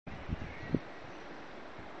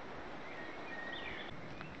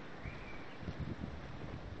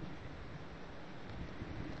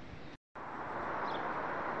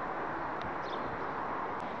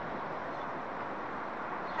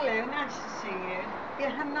you.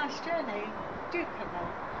 You had a nice journey. Do come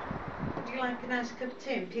back. Would you like a nice cup of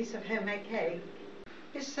tea and a piece of homemade cake?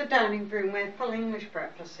 This is the dining room where full English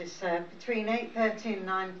breakfast is served between 8:30 and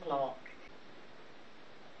 9 o'clock.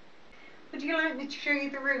 Would you like me to show you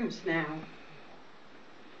the rooms now?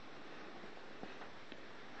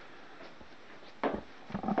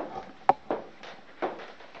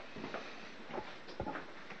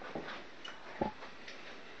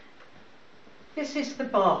 This is the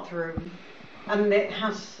bathroom, and it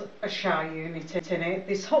has a shower unit in it.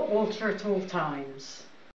 There's hot water at all times.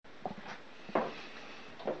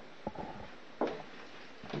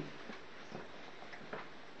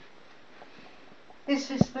 This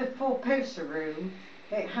is the four-poster room.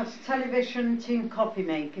 It has television, tea and coffee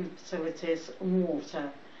making facilities and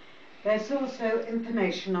water. There's also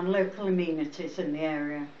information on local amenities in the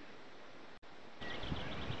area.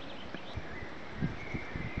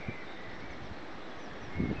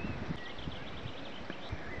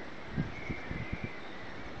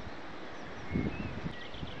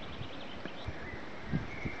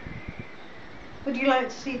 Would you like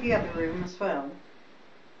to see the other room as well?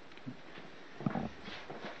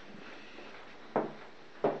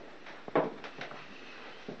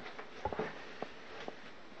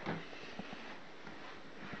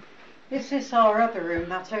 This is our other room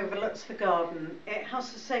that overlooks the garden. It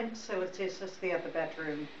has the same facilities as the other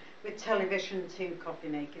bedroom, with television, tea and coffee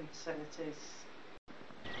making facilities.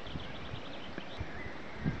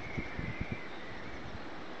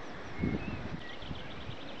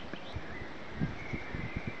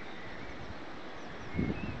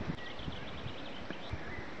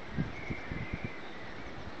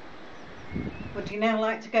 Would you now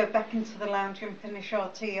like to go back into the lounge and finish our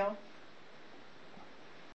tea off?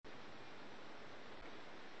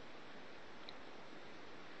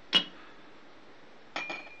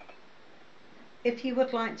 If you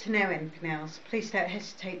would like to know anything else, please don't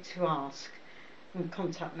hesitate to ask and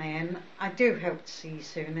contact me, and I do hope to see you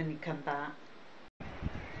soon and you come back.